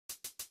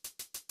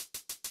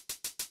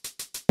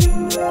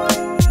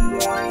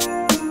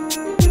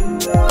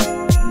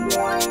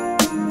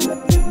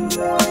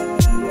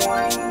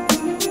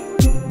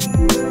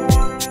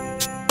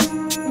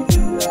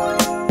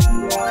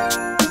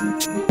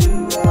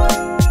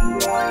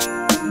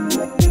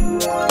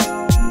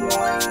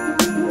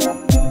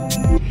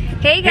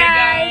Hey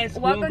guys,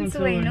 welcome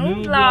to a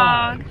new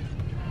vlog.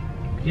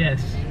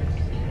 Yes.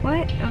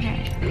 What?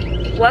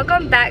 Okay.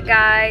 Welcome back,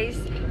 guys.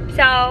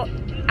 So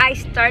I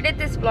started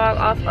this vlog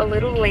off a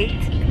little late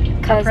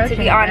because, to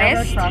be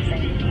honest,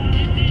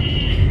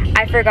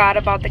 I forgot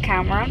about the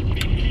camera.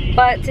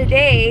 But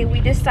today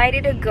we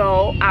decided to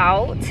go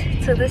out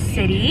to the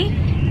city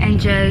and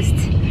just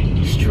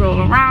stroll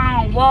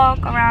around, walk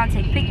around,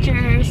 take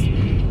pictures,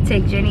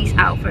 take Jenny's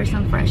out for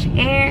some fresh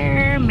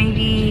air,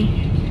 maybe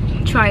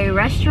try a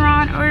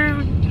restaurant,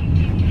 or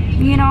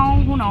you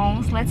know, who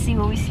knows, let's see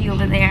what we see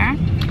over there.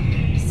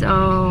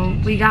 So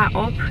we got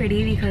all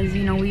pretty because,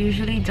 you know, we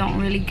usually don't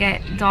really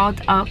get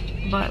dolled up,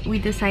 but we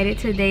decided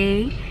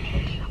today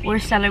we're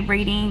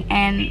celebrating,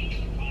 and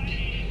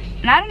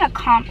not an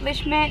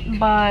accomplishment,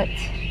 but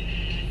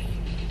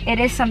it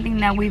is something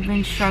that we've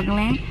been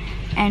struggling,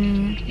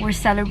 and we're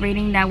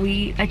celebrating that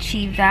we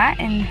achieved that,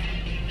 and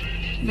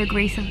the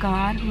grace of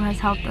God who has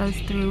helped us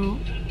through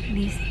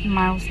these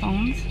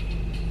milestones.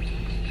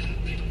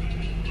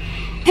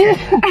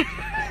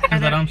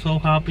 That I'm so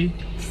happy.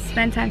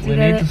 Spend time We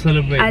together need to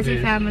celebrate as this.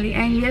 a family,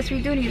 and yes, we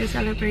do need to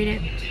celebrate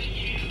it.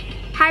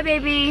 Hi,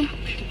 baby.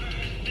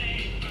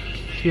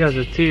 She has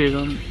a tear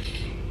on.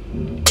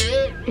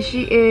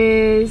 She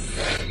is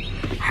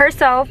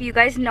herself. You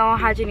guys know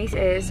how Janice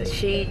is.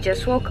 She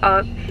just woke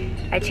up.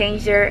 I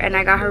changed her and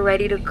I got her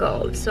ready to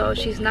go. So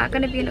she's not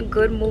gonna be in a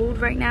good mood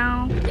right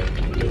now.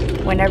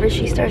 Whenever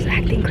she starts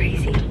acting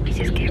crazy, we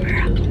just give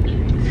her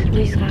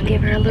we're just gonna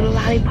give her a little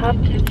lollipop.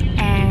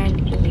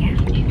 And yeah,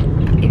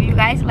 if you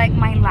guys like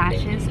my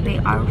lashes, they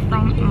are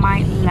from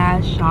my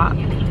lash shop.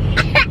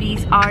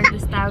 These are the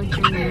style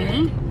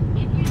Dreamy.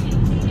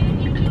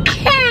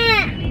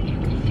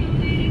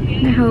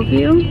 Can I help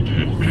you?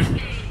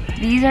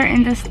 These are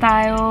in the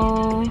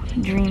style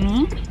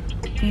Dreamy.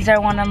 These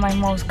are one of my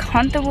most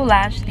comfortable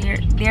lashes.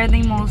 They're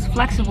the most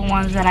flexible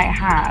ones that I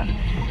have.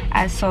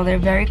 So they're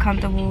very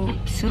comfortable,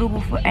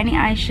 suitable for any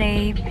eye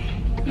shape.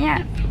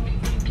 Yeah.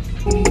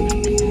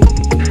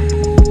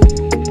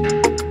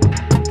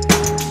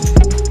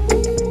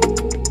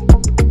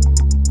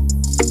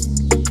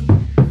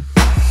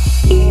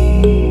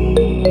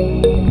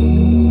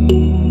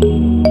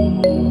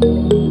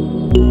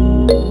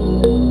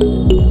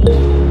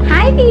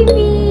 Hi,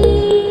 baby.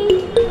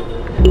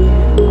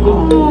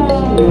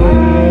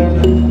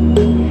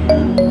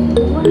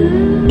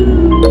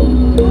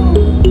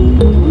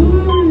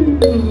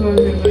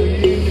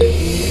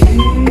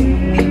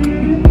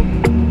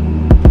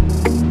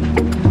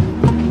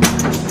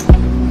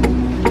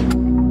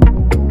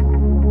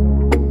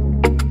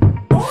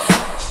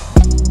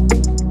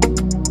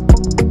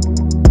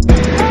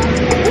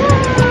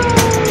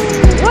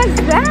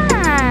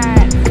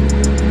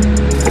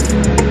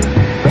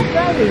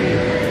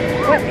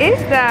 What is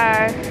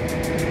that?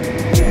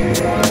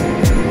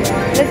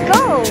 Let's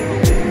go.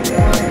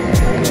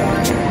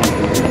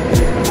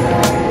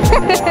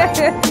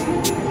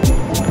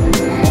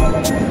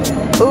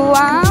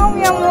 Wow,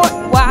 mi amor.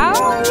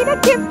 Wow, mira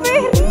qué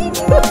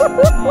perrito.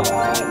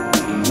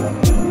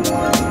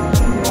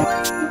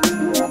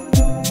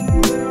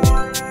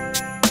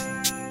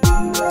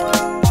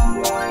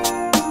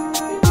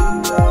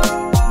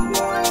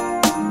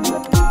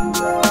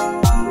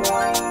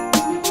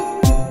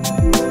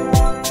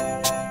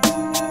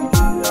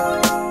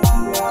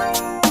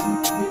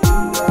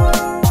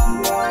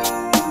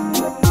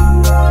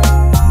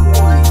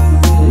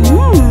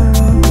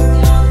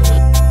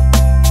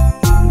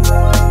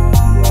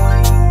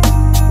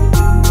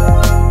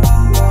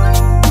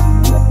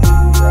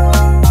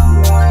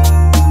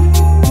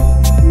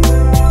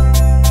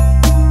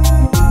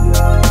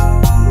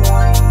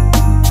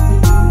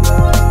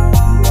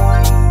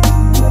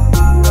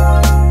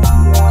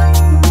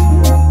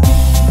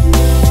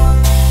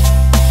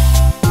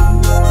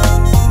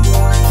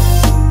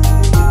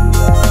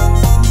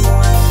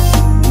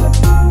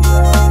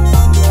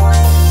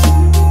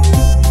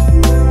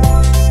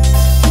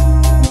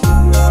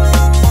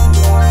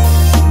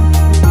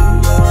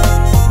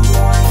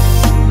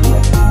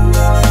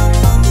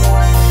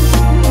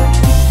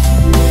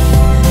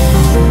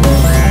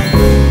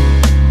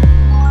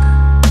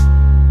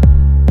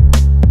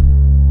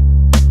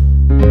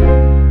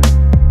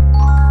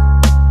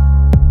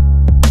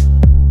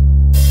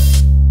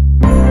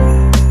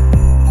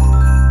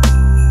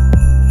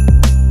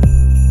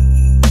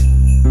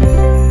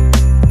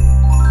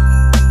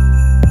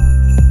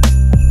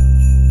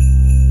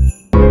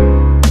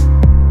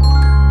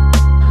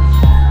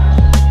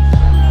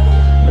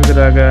 Look at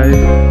that, guys.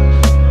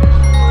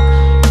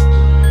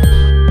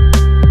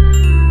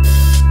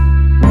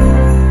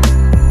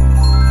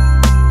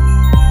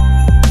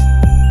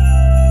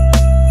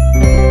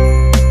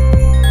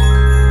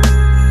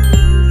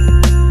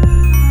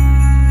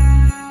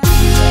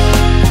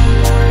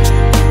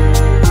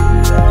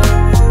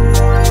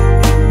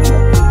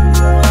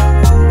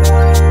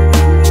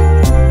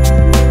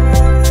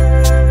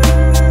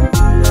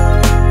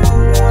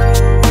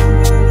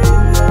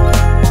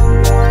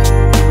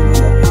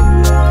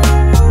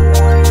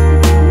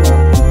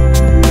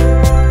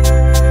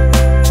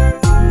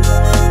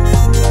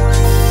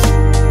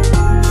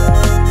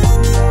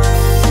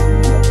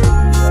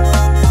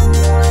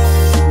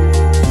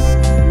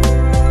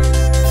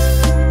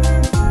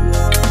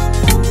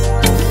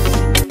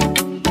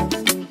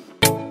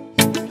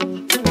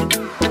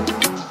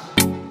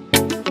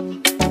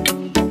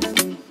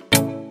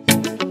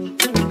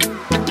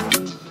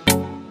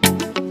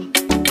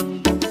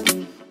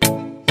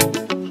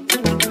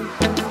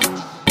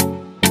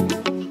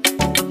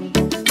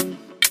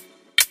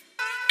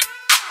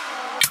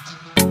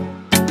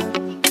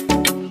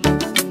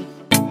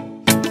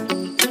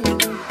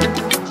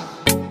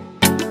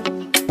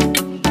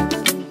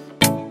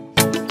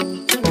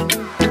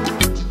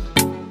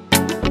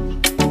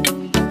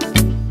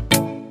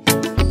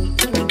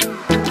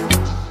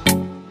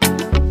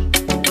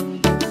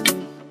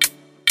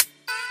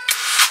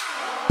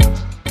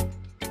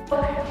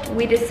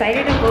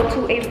 decided to go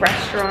to a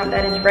restaurant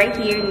that is right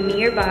here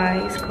nearby.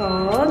 It's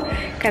called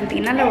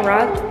Cantina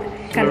Loreto.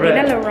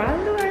 Cantina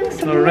Loreto or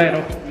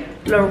something?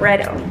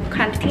 Loreto.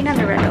 Cantina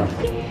Loreto.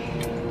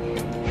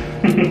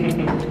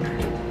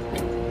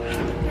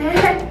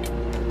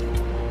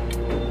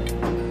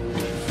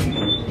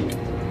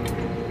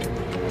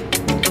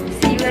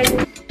 See you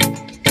guys.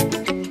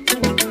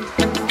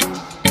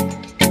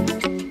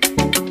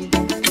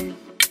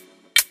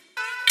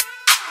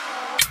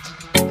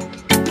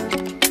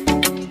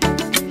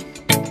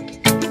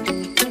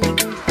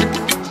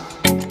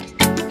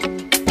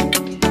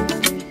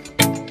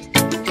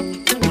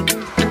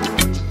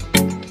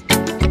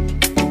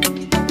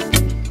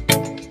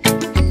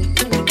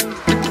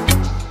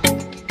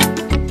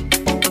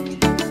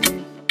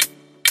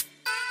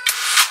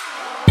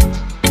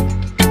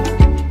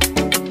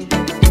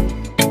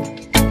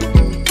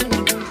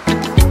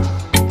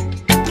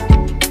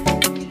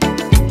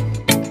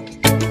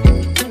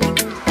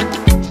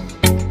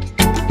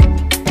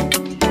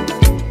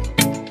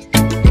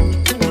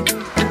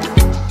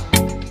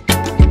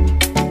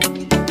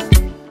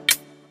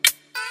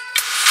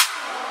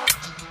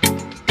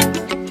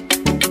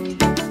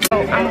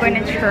 I'm going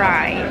to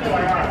try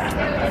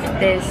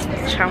this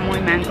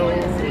chamoy mango.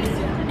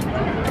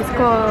 It's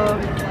called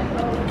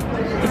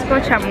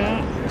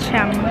chamoy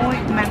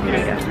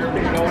margarita.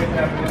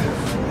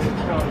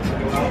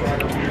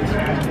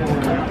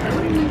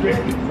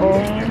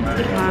 Oh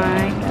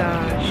my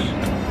gosh,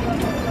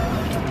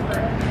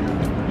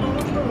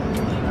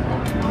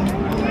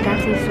 that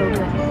tastes so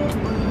good.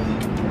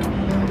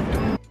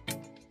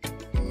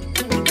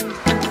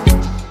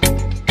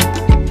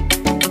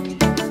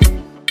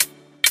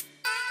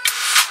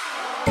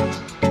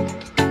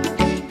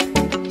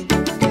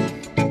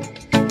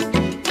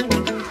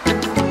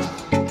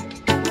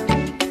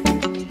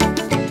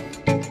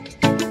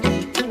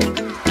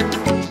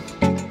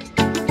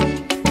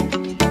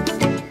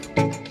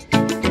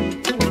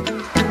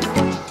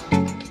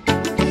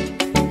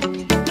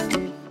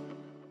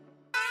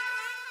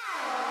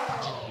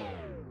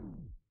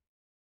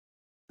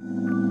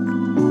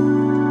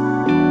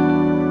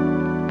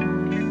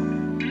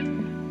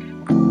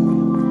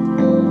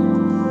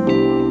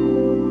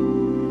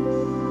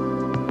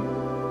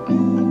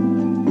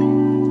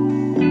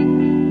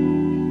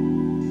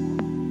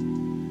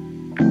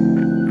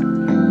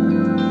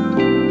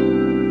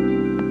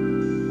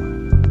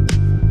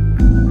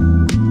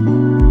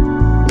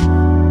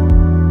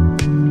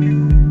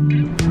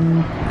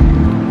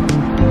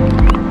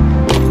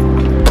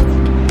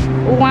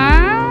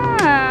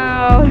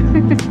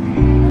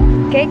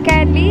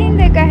 ¡Qué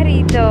lindo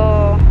carrito!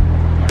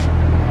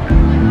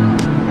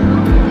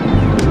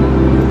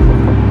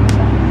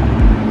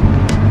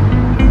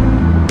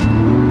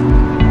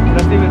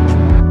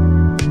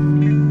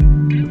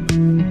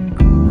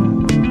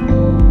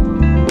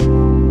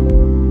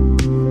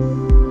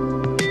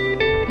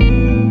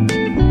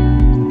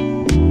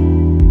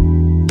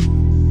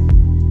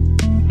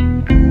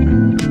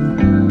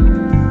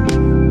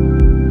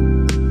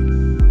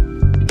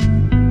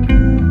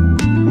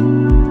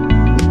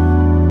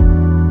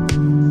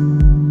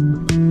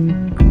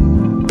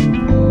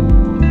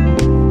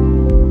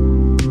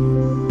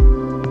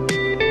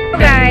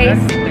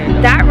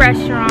 That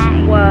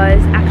restaurant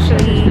was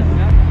actually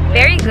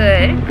very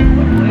good.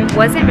 It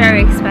wasn't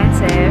very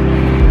expensive.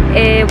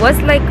 It was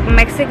like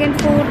Mexican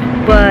food,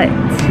 but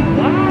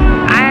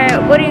I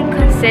wouldn't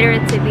consider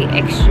it to be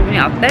extremely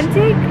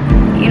authentic.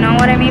 You know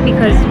what I mean?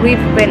 Because we've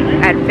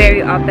been at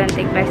very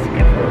authentic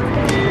Mexican food,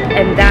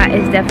 and that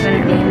is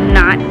definitely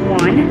not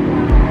one.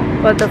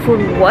 But the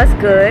food was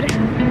good.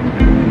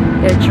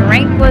 The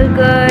drink was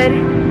good.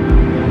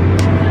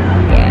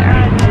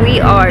 Yeah, we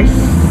are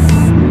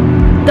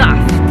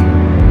stuffed.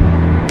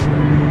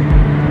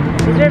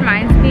 This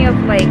reminds me of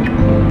like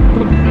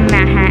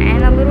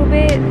Manhattan a little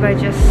bit, but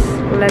just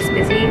less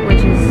busy,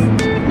 which is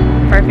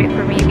perfect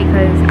for me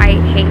because I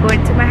hate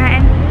going to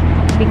Manhattan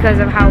because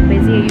of how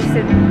busy it used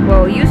to be.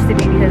 Well, it used to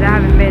be because I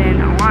haven't been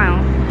in a while.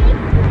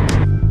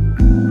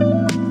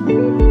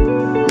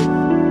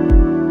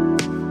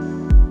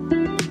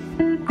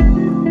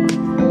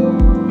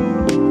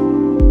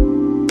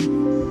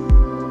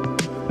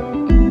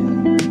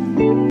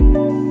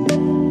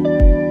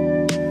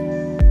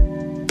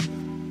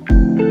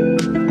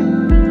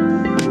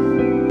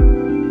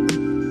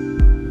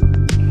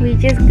 We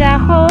just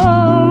got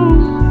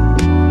home.